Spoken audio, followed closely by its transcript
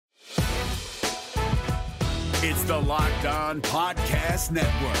It's the Locked On Podcast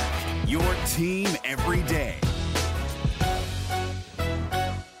Network, your team every day.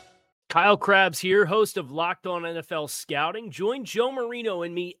 Kyle Krabs here, host of Locked On NFL Scouting. Join Joe Marino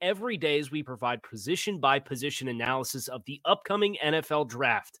and me every day as we provide position-by-position analysis of the upcoming NFL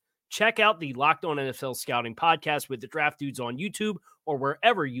Draft. Check out the Locked On NFL Scouting podcast with the Draft Dudes on YouTube or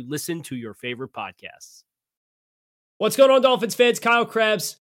wherever you listen to your favorite podcasts. What's going on, Dolphins fans? Kyle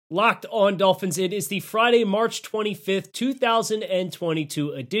Krabs, Locked On Dolphins. It is the Friday, March 25th,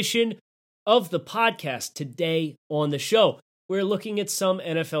 2022 edition of the podcast. Today on the show, we're looking at some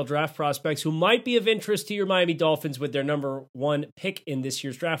NFL draft prospects who might be of interest to your Miami Dolphins with their number one pick in this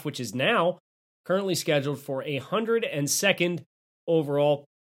year's draft, which is now currently scheduled for 102nd overall.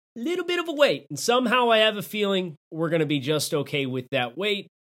 Little bit of a wait, and somehow I have a feeling we're going to be just okay with that wait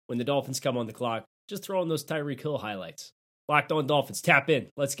when the Dolphins come on the clock. Just throw in those Tyreek Hill highlights. Locked On Dolphins, tap in.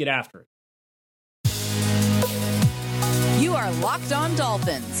 Let's get after it. You are Locked On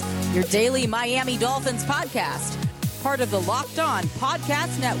Dolphins, your daily Miami Dolphins podcast. Part of the Locked On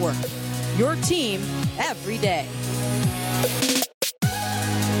Podcast Network, your team every day.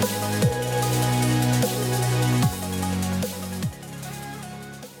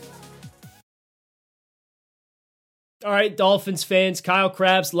 All right, Dolphins fans, Kyle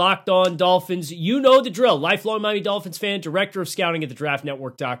Krabs, Locked On Dolphins. You know the drill. Lifelong Miami Dolphins fan, director of scouting at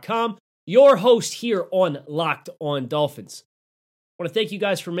thedraftnetwork.com, your host here on Locked On Dolphins. I want to thank you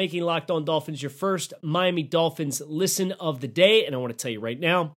guys for making Locked On Dolphins your first Miami Dolphins listen of the day. And I want to tell you right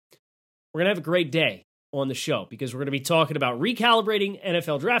now, we're going to have a great day on the show because we're going to be talking about recalibrating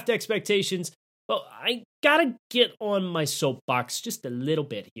NFL draft expectations. But I got to get on my soapbox just a little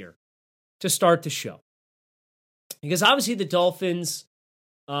bit here to start the show. Because obviously the Dolphins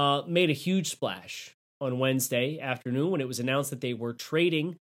made a huge splash on Wednesday afternoon when it was announced that they were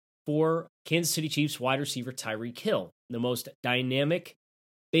trading for Kansas City Chiefs wide receiver Tyreek Hill, the most dynamic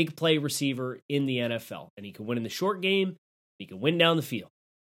big play receiver in the NFL. And he can win in the short game, he can win down the field.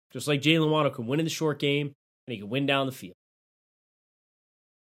 Just like Jalen Waddle can win in the short game, and he can win down the field.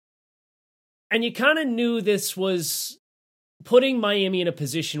 And you kind of knew this was putting Miami in a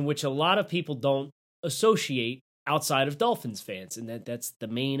position which a lot of people don't associate outside of Dolphins fans, and that's the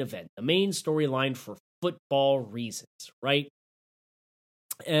main event, the main storyline for football reasons, right?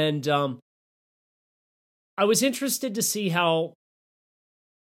 And I was interested to see how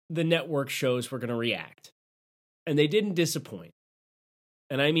the network shows were going to react. And they didn't disappoint.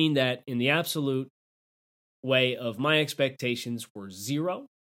 And I mean that in the absolute way of my expectations were zero.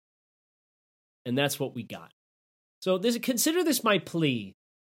 And that's what we got. So consider this my plea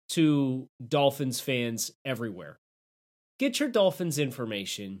to Dolphins fans everywhere. Get your Dolphins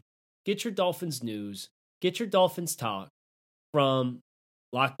information, get your Dolphins news, get your Dolphins talk from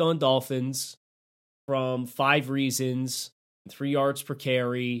Locked On Dolphins, from 5 Reasons, 3 Yards Per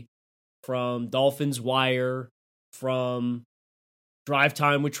Carry, from Dolphins Wire, from Drive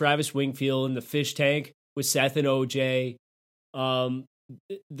Time with Travis Wingfield and the Fish Tank with Seth and OJ,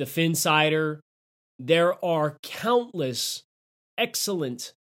 the Finsider. There are countless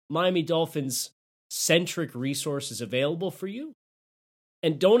excellent Miami Dolphins-centric resources available for you.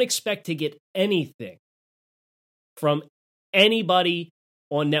 And don't expect to get anything from anybody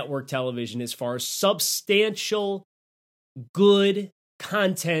on network television as far as substantial, good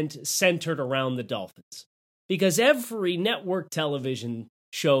content centered around the Dolphins. Because every network television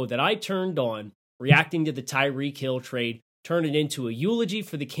show that I turned on reacting to the Tyreek Hill trade turned it into a eulogy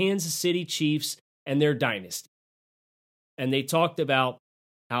for the Kansas City Chiefs and their dynasty. And they talked about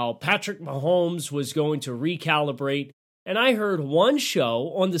how Patrick Mahomes was going to recalibrate. And I heard one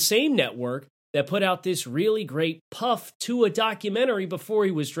show on the same network that put out this really great Puff Tua documentary before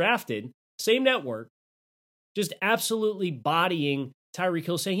he was drafted, same network, just absolutely bodying Tyreek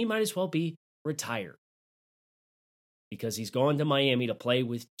Hill, saying he might as well be retired because he's gone to Miami to play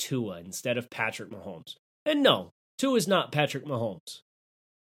with Tua instead of Patrick Mahomes. And no, Tua is not Patrick Mahomes.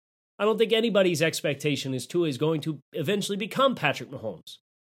 I don't think anybody's expectation is Tua is going to eventually become Patrick Mahomes.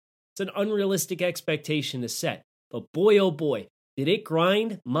 It's an unrealistic expectation to set. But boy, oh boy, did it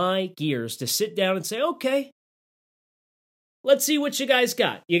grind my gears to sit down and say, okay, let's see what you guys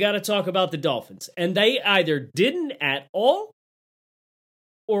got. You got to talk about the Dolphins. And they either didn't at all,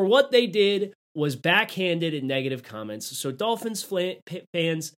 or what they did was backhanded in negative comments. So Dolphins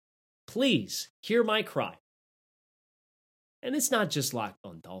fans, please hear my cry. And it's not just Locked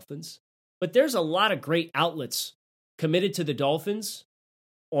On Dolphins, but there's a lot of great outlets committed to the Dolphins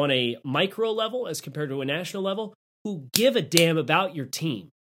on a micro level as compared to a national level who give a damn about your team.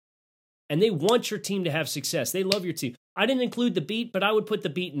 And they want your team to have success. They love your team. I didn't include the Beat, but I would put the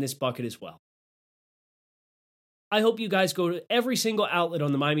Beat in this bucket as well. I hope you guys go to every single outlet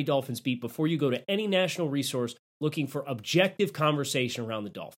on the Miami Dolphins beat before you go to any national resource looking for objective conversation around the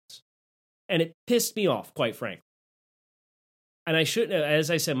Dolphins. And it pissed me off, quite frankly. And I shouldn't,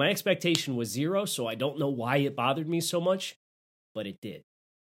 as I said, my expectation was 0, so I don't know why it bothered me so much, but it did.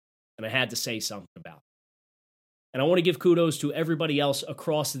 And I had to say something about it. And I want to give kudos to everybody else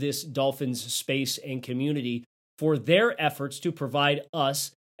across this Dolphins space and community for their efforts to provide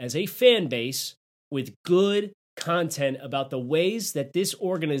us as a fan base with good content about the ways that this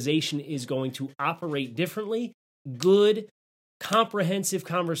organization is going to operate differently, good, comprehensive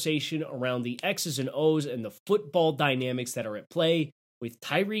conversation around the X's and O's and the football dynamics that are at play with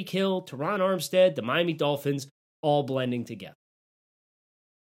Tyreek Hill, Teron Armstead, the Miami Dolphins, all blending together.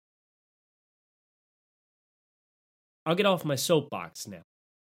 I'll get off my soapbox now,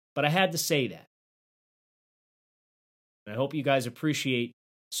 but I had to say that. And I hope you guys appreciate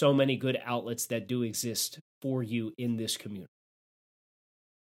so many good outlets that do exist for you in this community.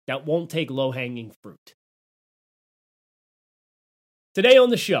 That won't take low-hanging fruit. Today on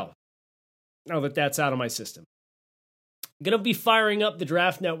the show, now that that's out of my system, I'm going to be firing up the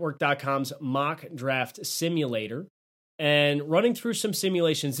DraftNetwork.com's mock draft simulator and running through some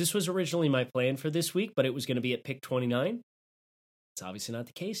simulations. This was originally my plan for this week, but it was going to be at pick 29. It's obviously not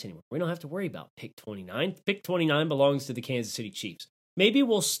the case anymore. We don't have to worry about pick 29. Pick 29 belongs to the Kansas City Chiefs. Maybe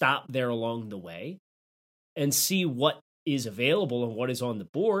we'll stop there along the way and see what is available and what is on the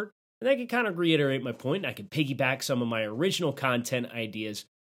board. And I can kind of reiterate my point. I can piggyback some of my original content ideas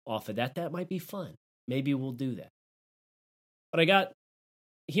off of that. That might be fun. Maybe we'll do that. But I got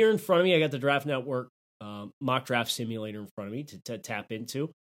here in front of me, I got the Draft Network mock draft simulator in front of me to tap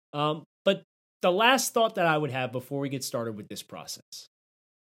into. But the last thought that I would have before we get started with this process,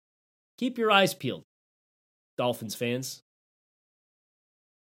 keep your eyes peeled, Dolphins fans.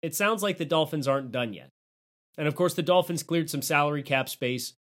 It sounds like the Dolphins aren't done yet. And of course, the Dolphins cleared some salary cap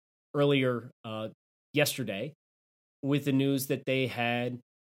space earlier yesterday with the news that they had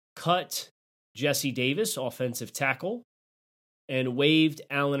cut Jesse Davis, offensive tackle, and waived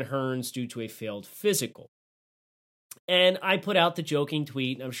Allen Hurns due to a failed physical. And I put out the joking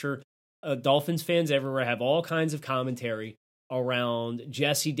tweet, and I'm sure Dolphins fans everywhere have all kinds of commentary around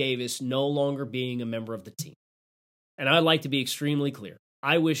Jesse Davis no longer being a member of the team. And I'd like to be extremely clear.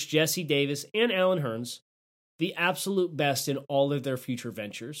 I wish Jesse Davis and Allen Hurns the absolute best in all of their future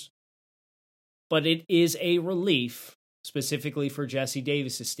ventures. But it is a relief, specifically for Jesse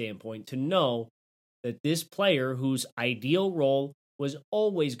Davis' standpoint, to know that this player, whose ideal role was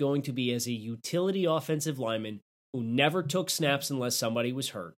always going to be as a utility offensive lineman who never took snaps unless somebody was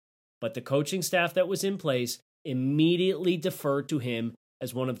hurt, but the coaching staff that was in place immediately deferred to him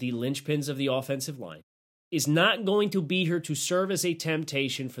as one of the linchpins of the offensive line, is not going to be here to serve as a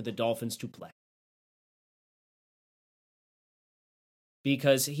temptation for the Dolphins to play.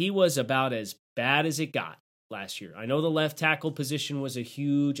 Because he was about as bad as it got last year. I know the left tackle position was a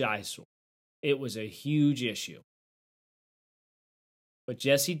huge eyesore. It was a huge issue. But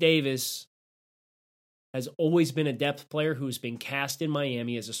Jesse Davis has always been a depth player who's been cast in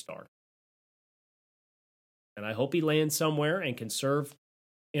Miami as a starter. And I hope he lands somewhere and can serve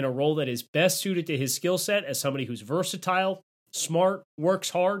in a role that is best suited to his skill set as somebody who's versatile, smart, works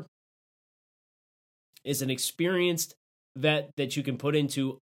hard, is an experienced vet that you can put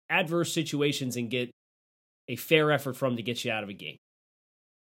into adverse situations and get a fair effort from to get you out of a game.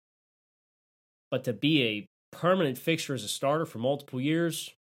 But to be a permanent fixture as a starter for multiple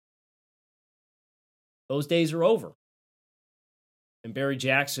years, those days are over. And Barry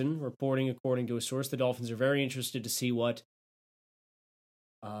Jackson reporting, according to a source, the Dolphins are very interested to see what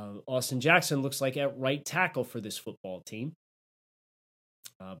Austin Jackson looks like at right tackle for this football team.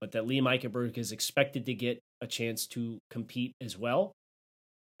 But that Liam Eichenberg is expected to get a chance to compete as well.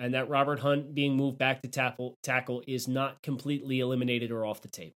 And that Robert Hunt being moved back to tackle is not completely eliminated or off the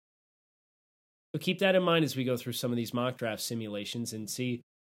table. So keep that in mind as we go through some of these mock draft simulations and see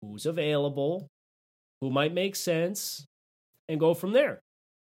who's available, who might make sense, and go from there.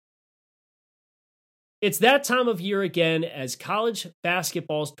 It's that time of year again as college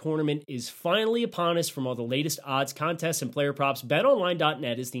basketball's tournament is finally upon us. From all the latest odds, contests, and player props,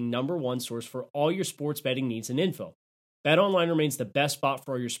 BetOnline.net is the #1 source for all your sports betting needs and info. BetOnline remains the best spot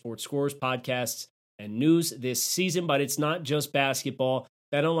for all your sports scores, podcasts, and news this season, but it's not just basketball.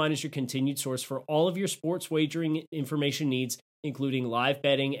 BetOnline is your continued source for all of your sports wagering information needs, including live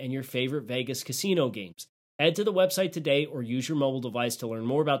betting and your favorite Vegas casino games. Head to the website today or use your mobile device to learn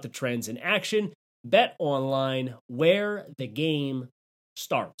more about the trends in action. BetOnline, where the game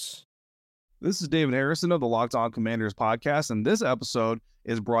starts. This is David Harrison of the Locked On Commanders podcast, and this episode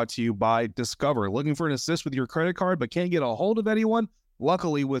is brought to you by Discover. Looking for an assist with your credit card but can't get a hold of anyone?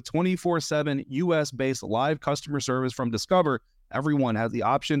 Luckily, with 24/7 U.S.-based live customer service from Discover, everyone has the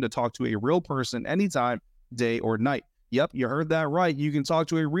option to talk to a real person anytime, day or night. Yep, you heard that right. You can talk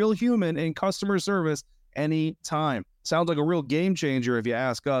to a real human in customer service anytime. Sounds like a real game changer if you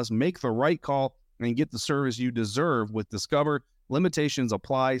ask us. Make the right call and get the service you deserve with Discover. Limitations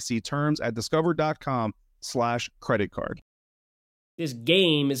apply. See terms at discover.com/credit card. This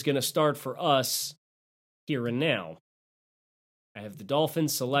game is going to start for us here and now. I have the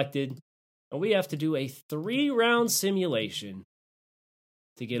Dolphins selected, and we have to do a 3-round simulation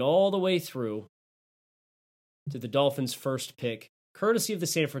to get all the way through to the Dolphins' first pick, courtesy of the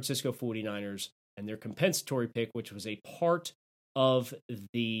San Francisco 49ers, and their compensatory pick, which was a part of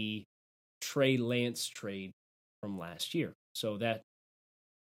the Trey Lance trade from last year. So that,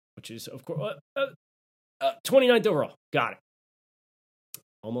 which is, of course, 29th overall. Got it.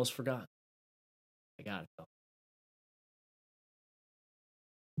 Almost forgot. I got it, though.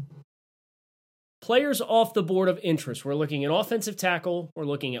 Players off the board of interest. We're looking at offensive tackle, we're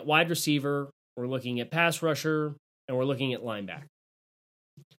looking at wide receiver, we're looking at pass rusher, and we're looking at linebacker.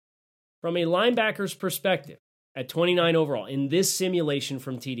 From a linebacker's perspective, at 29 overall, in this simulation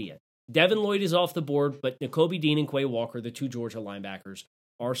from TDN, Devin Lloyd is off the board, but Nakobe Dean and Quay Walker, the two Georgia linebackers,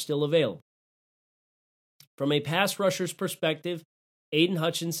 are still available. From a pass rusher's perspective, Aiden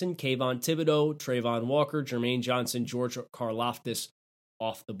Hutchinson, Kayvon Thibodeau, Trayvon Walker, Jermaine Johnson, George Karlaftis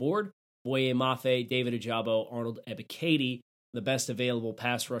off the board. Boye Mafe, David Ojabo, Arnold Ebiketie, the best available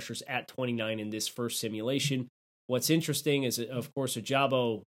pass rushers at 29 in this first simulation. What's interesting is, of course,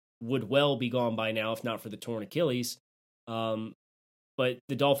 Ojabo would well be gone by now, if not for the torn Achilles. But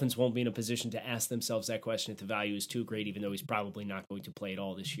the Dolphins won't be in a position to ask themselves that question if the value is too great, even though he's probably not going to play at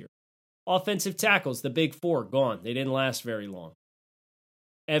all this year. Offensive tackles, the big four, gone. They didn't last very long.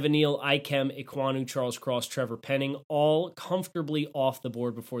 Evan Neal, Ikem, Ikwanu, Charles Cross, Trevor Penning, all comfortably off the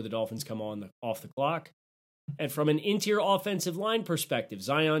board before the Dolphins come off the clock. And from an interior offensive line perspective,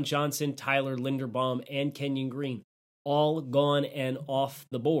 Zion Johnson, Tyler Linderbaum, and Kenyon Green, all gone and off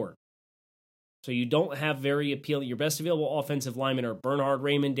the board. So you don't have very appealing. Your best available offensive linemen are Bernhard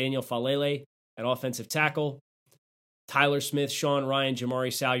Raymond, Daniel Falele at offensive tackle, Tyler Smith, Sean Ryan,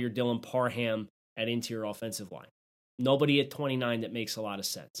 Jamari Salyer, Dylan Parham at interior offensive line. Nobody at 29 that makes a lot of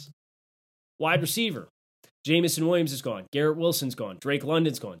sense. Wide receiver, Jamison Williams is gone. Garrett Wilson's gone. Drake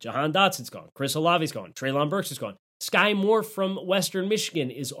London's gone. Jahan Dotson's gone. Chris Olave's gone. Treylon Burks is gone. Sky Moore from Western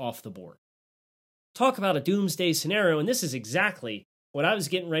Michigan is off the board. Talk about a doomsday scenario, and this is exactly what I was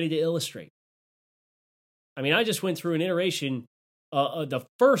getting ready to illustrate. I mean, I just went through an iteration, the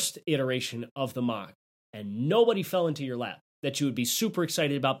first iteration of the mock, and nobody fell into your lap that you would be super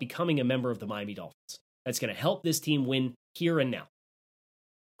excited about becoming a member of the Miami Dolphins. That's going to help this team win here and now.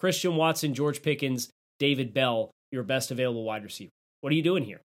 Christian Watson, George Pickens, David Bell, your best available wide receiver. What are you doing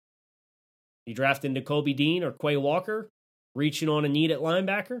here? You drafting Nakobe Dean or Quay Walker, reaching on a need at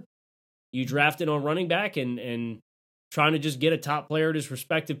linebacker? You drafted on running back and trying to just get a top player at his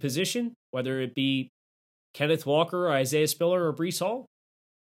respective position, whether it be Kenneth Walker, or Isaiah Spiller, or Breece Hall?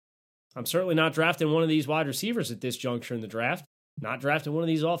 I'm certainly not drafting one of these wide receivers at this juncture in the draft. Not drafting one of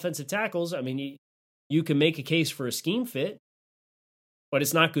these offensive tackles. I mean, you can make a case for a scheme fit, but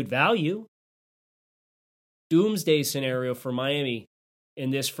it's not good value. Doomsday scenario for Miami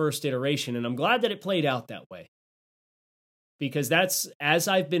in this first iteration, and I'm glad that it played out that way. Because that's, as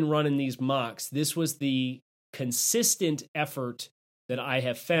I've been running these mocks, this was the consistent effort that I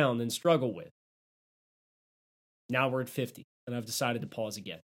have found and struggle with. Now we're at 50, and I've decided to pause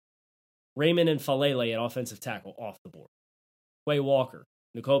again. Raymond and Falele at offensive tackle, off the board. Quay Walker,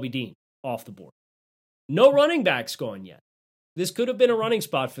 Nakobe Dean, off the board. No running backs gone yet. This could have been a running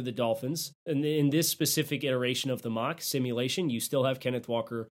spot for the Dolphins. And in this specific iteration of the mock simulation, you still have Kenneth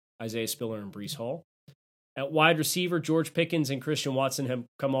Walker, Isaiah Spiller, and Breece Hall. At wide receiver, George Pickens and Christian Watson have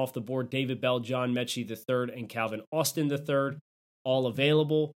come off the board. David Bell, John Mechie III, and Calvin Austin III, all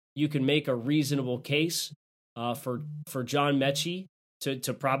available. You can make a reasonable case for John Mechie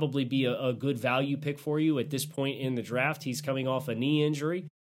to probably be a good value pick for you at this point in the draft. He's coming off a knee injury,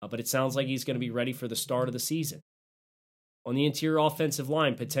 but it sounds like he's going to be ready for the start of the season. On the interior offensive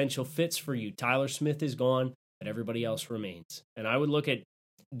line, potential fits for you. Tyler Smith is gone, but everybody else remains. And I would look at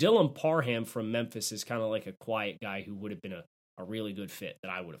Dylan Parham from Memphis as kind of like a quiet guy who would have been a really good fit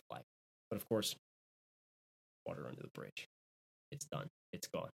that I would have liked. But of course, water under the bridge. It's done. It's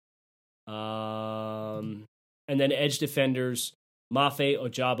gone. And then edge defenders, Mafe,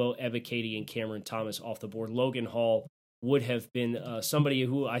 Ojabo, Ebiketie, and Cameron Thomas off the board. Logan Hall would have been somebody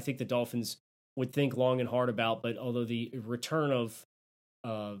who I think the Dolphins would think long and hard about. But although the return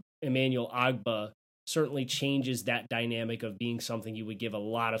of Emmanuel Agba certainly changes that dynamic of being something you would give a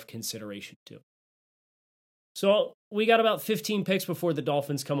lot of consideration to. So we got about 15 picks before the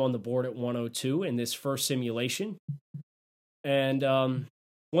Dolphins come on the board at 102 in this first simulation. And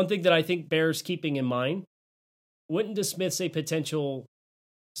one thing that I think bears keeping in mind, wouldn't dismiss a potential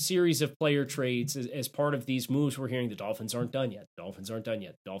series of player trades as part of these moves we're hearing. The Dolphins aren't done yet. The Dolphins aren't done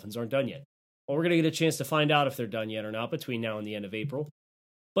yet. The Dolphins aren't done yet. Well, we're going to get a chance to find out if they're done yet or not between now and the end of April.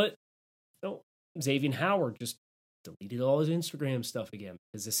 But Xavier Howard just deleted all his Instagram stuff again,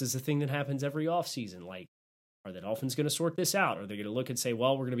 because this is a thing that happens every offseason. Like, are the Dolphins going to sort this out? Are they going to look and say,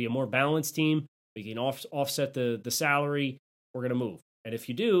 well, we're going to be a more balanced team. We can offset the salary. We're going to move. And if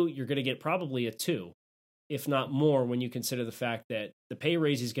you do, you're going to get probably a 2, if not more, when you consider the fact that the pay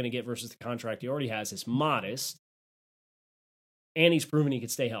raise he's going to get versus the contract he already has is modest, and he's proven he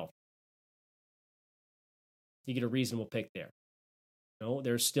could stay healthy. You get a reasonable pick there.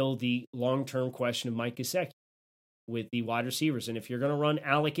 There's still the long-term question of Mike Gesicki with the wide receivers. And if you're going to run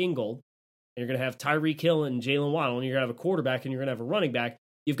Alec Ingold, and you're going to have Tyreek Hill and Jalen Waddle, and you're going to have a quarterback, and you're going to have a running back,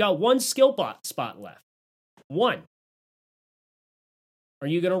 you've got one skill spot left. One. Are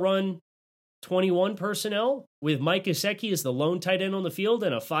you going to run 21 personnel with Mike Gesicki as the lone tight end on the field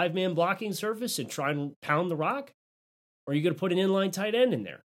and a 5-man blocking surface and try and pound the rock? Or are you going to put an inline tight end in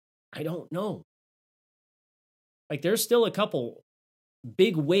there? I don't know. Like, there's still a couple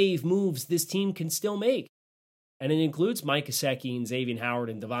big wave moves this team can still make. And it includes Mike Gesicki and Xavier Howard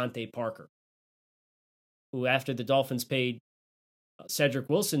and Devontae Parker, who, after the Dolphins paid Cedric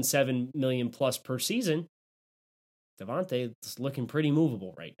Wilson $7 million plus per season, Devontae is looking pretty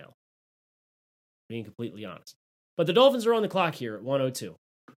movable right now, being completely honest. But the Dolphins are on the clock here at 102.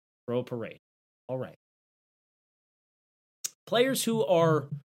 Pro parade. All right. Players who are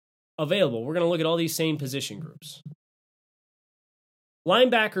available. We're going to look at all these same position groups.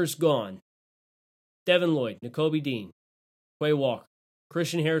 Linebackers gone. Devin Lloyd, Nakobe Dean, Quay Walker,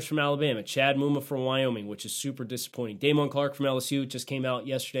 Christian Harris from Alabama, Chad Muma from Wyoming, which is super disappointing. Damon Clark from LSU just came out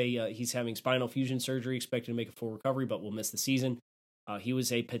yesterday. He's having spinal fusion surgery, expected to make a full recovery, but will miss the season. He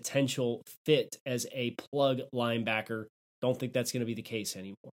was a potential fit as a plug linebacker. Don't think that's going to be the case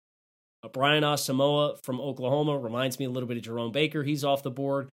anymore. Brian Asamoah from Oklahoma reminds me a little bit of Jerome Baker. He's off the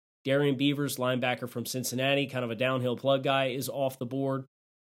board. Darian Beavers, linebacker from Cincinnati, kind of a downhill plug guy, is off the board.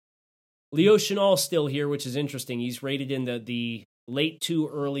 Leo Chenal still here, which is interesting. He's rated in the late 2,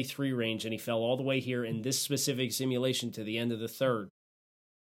 early 3 range, and he fell all the way here in this specific simulation to the end of the 3rd.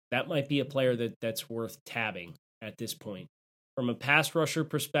 That might be a player that's worth tabbing at this point. From a pass rusher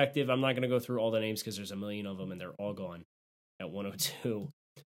perspective, I'm not going to go through all the names because there's a million of them, and they're all gone at 102.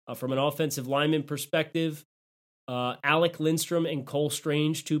 From an offensive lineman perspective, Alec Lindstrom and Cole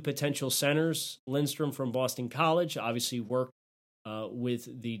Strange, 2 potential centers. Lindstrom from Boston College, obviously worked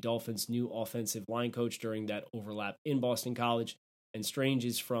with the Dolphins' new offensive line coach during that overlap in Boston College. And Strange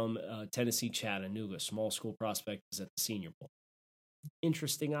is from Tennessee Chattanooga, small school prospect, is at the Senior Bowl.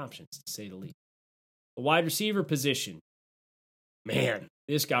 Interesting options, to say the least. The wide receiver position. Man,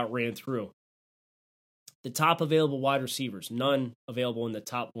 this got ran through. The top available wide receivers, none available in the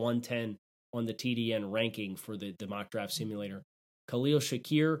top 110 on the TDN ranking for the mock draft simulator. Khalil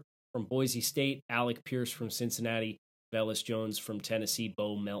Shakir from Boise State, Alec Pierce from Cincinnati, Velus Jones from Tennessee,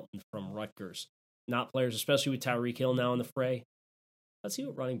 Bo Melton from Rutgers. Not players, especially with Tyreek Hill now in the fray. Let's see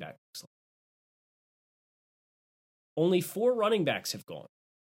what running back looks like. Only 4 running backs have gone.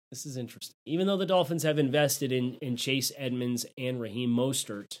 This is interesting. Even though the Dolphins have invested in Chase Edmonds and Raheem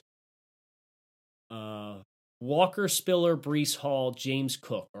Mostert, Walker, Spiller, Breece Hall, James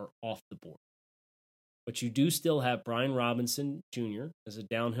Cook are off the board. But you do still have Brian Robinson Jr. as a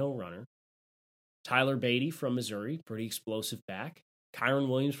downhill runner. Tyler Beatty from Missouri, pretty explosive back. Kyron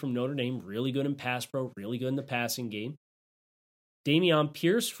Williams from Notre Dame, really good in pass pro, really good in the passing game. Dameon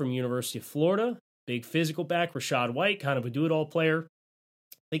Pierce from University of Florida, big physical back. Rashad White, kind of a do-it-all player.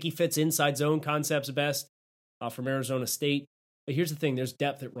 I think he fits inside zone concepts best from Arizona State. But here's the thing, there's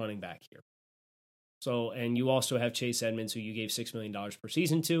depth at running back here. So, and you also have Chase Edmonds, who you gave $6 million per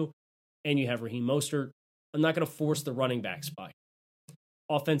season to, and you have Raheem Mostert. I'm not going to force the running back spot.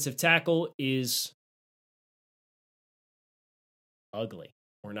 Offensive tackle is ugly.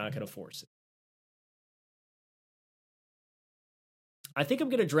 We're not going to force it. I think I'm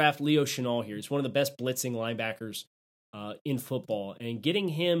going to draft Leo Chenal here. He's one of the best blitzing linebackers in football, and getting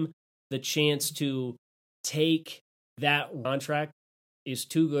him the chance to take that contract is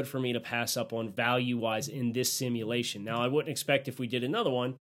too good for me to pass up on value-wise in this simulation. Now, I wouldn't expect if we did another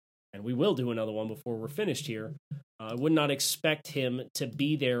one and we will do another one before we're finished here, I would not expect him to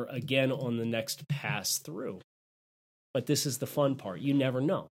be there again on the next pass through. But this is the fun part. You never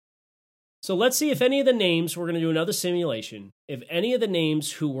know. So let's see if any of the names, we're going to do another simulation, if any of the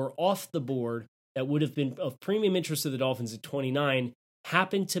names who were off the board that would have been of premium interest to the Dolphins at 29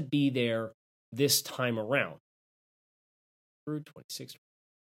 happen to be there this time around. Through 26,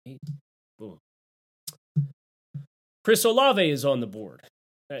 28, boom. Chris Olave is on the board.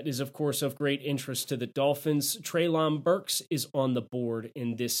 That is, of course, of great interest to the Dolphins. Treylon Burks is on the board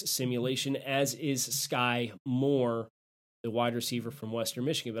in this simulation, as is Sky Moore, the wide receiver from Western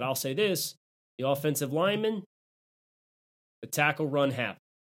Michigan. But I'll say this, the offensive lineman, the tackle run happened.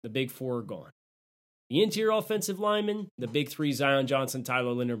 The big four are gone. The interior offensive lineman, the big three, Zion Johnson,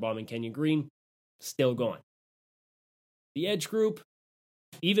 Tyler Linderbaum, and Kenyon Green, still gone. The edge group,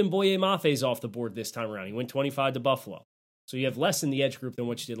 even Boye Mafe's off the board this time around. He went 25 to Buffalo. So you have less in the edge group than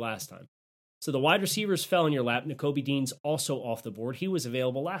what you did last time. So the wide receivers fell in your lap. Nakobe Dean's also off the board. He was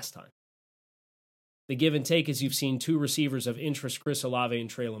available last time. The give and take is you've seen two receivers of interest, Chris Olave and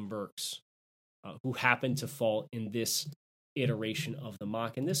Treylon Burks, who happen to fall in this iteration of the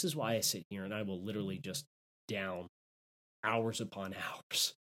mock. And this is why I sit here and I will literally just down hours upon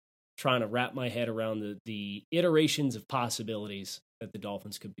hours trying to wrap my head around the iterations of possibilities that the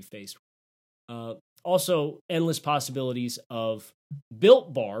Dolphins could be faced with. Also, endless possibilities of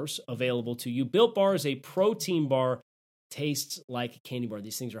Built Bars available to you. Built Bar is a protein bar, tastes like a candy bar.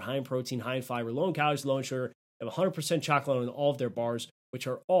 These things are high in protein, high in fiber, low in calories, low in sugar. They have 100% chocolate on all of their bars, which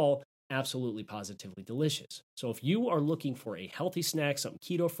are all absolutely positively delicious. So if you are looking for a healthy snack, something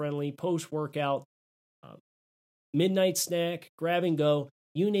keto-friendly, post-workout, midnight snack, grab and go,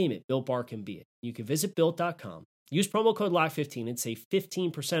 you name it, Built Bar can be it. You can visit Built.com. Use promo code LOCK15 and save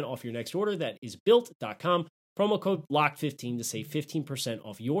 15% off your next order. That is Built.com. Promo code LOCK15 to save 15%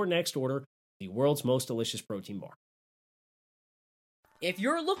 off your next order. The world's most delicious protein bar. If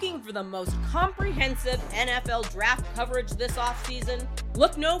you're looking for the most comprehensive NFL draft coverage this offseason,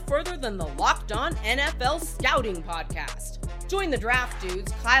 look no further than the Locked On NFL Scouting Podcast. Join the draft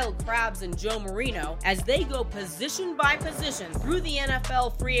dudes, Kyle Krabs and Joe Marino, as they go position by position through the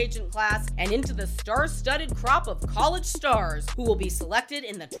NFL free agent class and into the star-studded crop of college stars who will be selected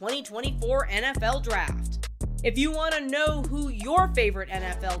in the 2024 NFL Draft. If you want to know who your favorite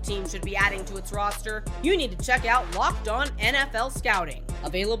NFL team should be adding to its roster, you need to check out Locked On NFL Scouting,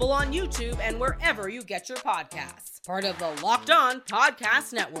 available on YouTube and wherever you get your podcasts. Part of the Locked On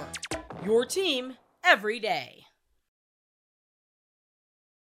Podcast Network, your team every day.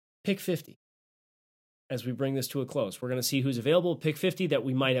 Pick 50. As we bring this to a close, we're going to see who's available at pick 50 that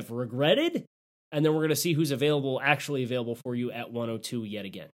we might have regretted, and then we're going to see who's actually available for you at 102 yet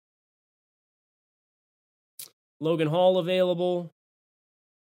again. Logan Hall available.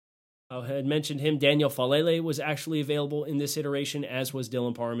 I had mentioned him. Daniel Falele was actually available in this iteration, as was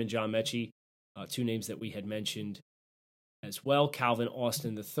Dylan Parham and John Mechie, two names that we had mentioned as well. Calvin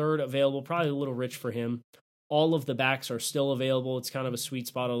Austin III available, probably a little rich for him. All of the backs are still available. It's kind of a sweet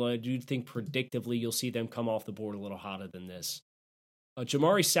spot, although I do think predictably you'll see them come off the board a little hotter than this.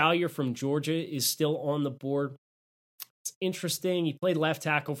 Jamari Salyer from Georgia is still on the board. It's interesting. He played left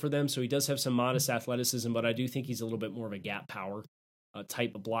tackle for them, so he does have some modest athleticism, but I do think he's a little bit more of a gap power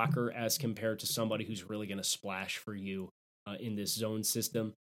type of blocker as compared to somebody who's really going to splash for you in this zone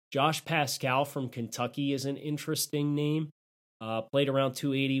system. Josh Pascal from Kentucky is an interesting name. Played around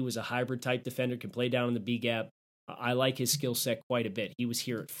 280, was a hybrid type defender, can play down in the B gap. I like his skill set quite a bit. He was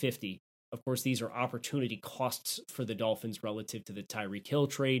here at 50. Of course, these are opportunity costs for the Dolphins relative to the Tyreek Hill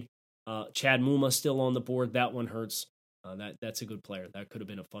trade. Chad Muma still on the board. That one hurts. That's a good player. That could have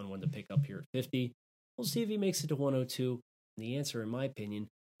been a fun one to pick up here at 50. We'll see if he makes it to 102. And the answer, in my opinion,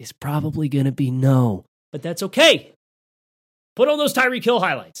 is probably going to be no. But that's okay. Put on those Tyreek Hill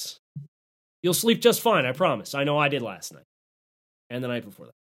highlights. You'll sleep just fine, I promise. I know I did last night. And the night before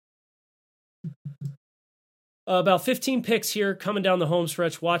that. About 15 picks here coming down the home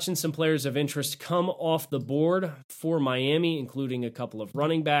stretch, watching some players of interest come off the board for Miami, including a couple of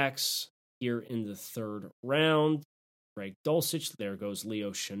running backs here in the third round. Greg Dulcich, there goes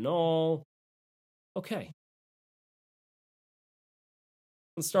Leo Chenal. Okay.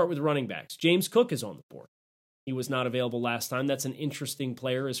 Let's start with running backs. James Cook is on the board. He was not available last time. That's an interesting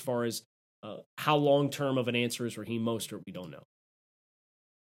player as far as how long-term of an answer is Raheem Mostert, we don't know.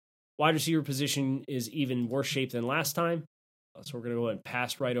 Wide receiver position is even worse shape than last time. So we're going to go ahead and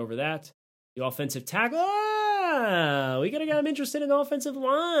pass right over that. The offensive tackle. We got to get him interested in the offensive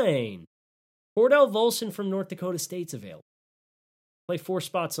line. Cordell Volson from North Dakota State's available. Play 4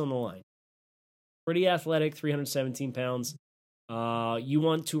 spots on the line. Pretty athletic, 317 pounds. You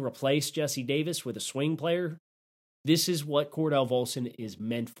want to replace Jesse Davis with a swing player? This is what Cordell Volson is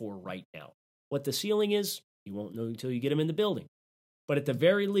meant for right now. What the ceiling is, you won't know until you get him in the building. But at the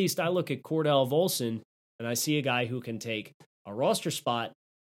very least, I look at Cordell Volson and I see a guy who can take a roster spot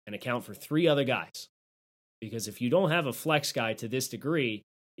and account for 3 other guys. Because if you don't have a flex guy to this degree,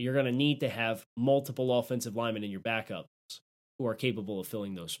 you're going to need to have multiple offensive linemen in your backups who are capable of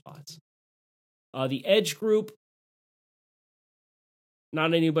filling those spots. The edge group,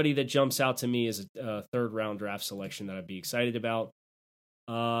 not anybody that jumps out to me as a third-round draft selection that I'd be excited about.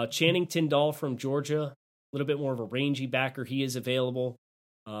 Channing Tindall from Georgia, a little bit more of a rangy backer. He is available,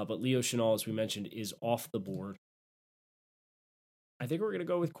 but Leo Chenal, as we mentioned, is off the board. I think we're going to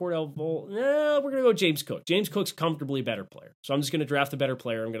go with Cordell Volson. We're going to go James Cook. James Cook's comfortably a better player. So I'm just going to draft a better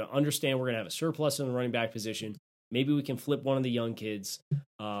player. I'm going to understand we're going to have a surplus in the running back position. Maybe we can flip one of the young kids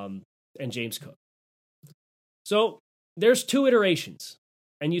and James Cook. So there's 2 iterations.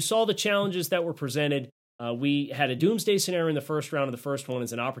 And you saw the challenges that were presented. We had a doomsday scenario in the first round of the first one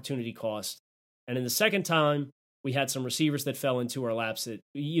as an opportunity cost. And in the second time, we had some receivers that fell into our laps that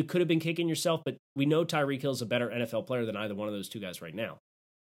you could have been kicking yourself, but we know Tyreek Hill's a better NFL player than either one of those 2 guys right now.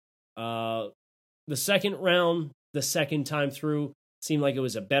 The second round, the second time through, seemed like it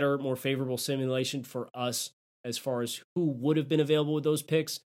was a better, more favorable simulation for us as far as who would have been available with those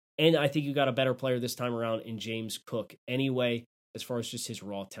picks. And I think you got a better player this time around in James Cook anyway, as far as just his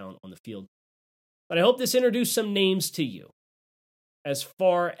raw talent on the field. But I hope this introduced some names to you as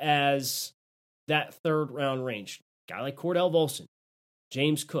far as that third round range. A guy like Cordell Volson,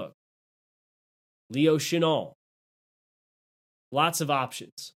 James Cook, Leo Chenal. Lots of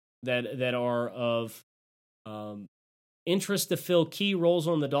options that are of interest to fill key roles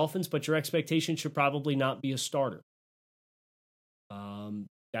on the Dolphins, but your expectation should probably not be a starter.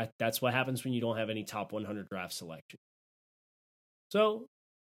 That's what happens when you don't have any top 100 draft selection. So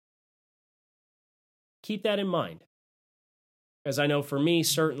keep that in mind. Because I know for me,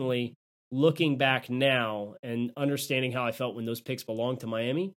 certainly, looking back now and understanding how I felt when those picks belonged to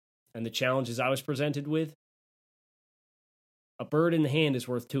Miami and the challenges I was presented with, a bird in the hand is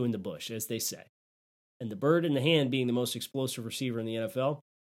worth 2 in the bush, as they say. And the bird in the hand being the most explosive receiver in the NFL,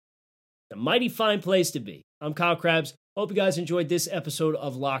 a mighty fine place to be. I'm Kyle Krabs. Hope you guys enjoyed this episode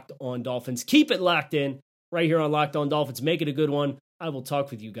of Locked On Dolphins. Keep it locked in right here on Locked On Dolphins. Make it a good one. I will talk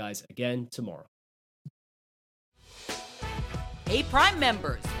with you guys again tomorrow. Hey, Prime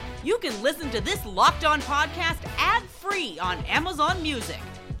members, you can listen to this Locked On podcast ad-free on Amazon Music.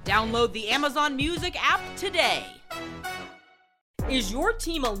 Download the Amazon Music app today. Is your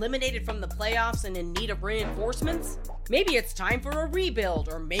team eliminated from the playoffs and in need of reinforcements? Maybe it's time for a rebuild,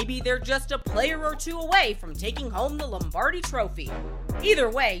 or maybe they're just a player or 2 away from taking home the Lombardi Trophy. Either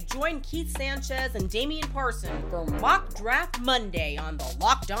way, join Keith Sanchez and Damian Parson for Mock Draft Monday on the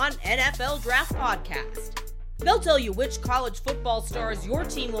Locked On NFL Draft Podcast. They'll tell you which college football stars your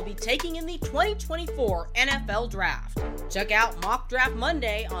team will be taking in the 2024 NFL Draft. Check out Mock Draft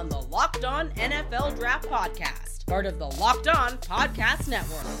Monday on the Locked On NFL Draft Podcast, part of the Locked On Podcast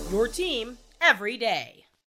Network. Your team every day.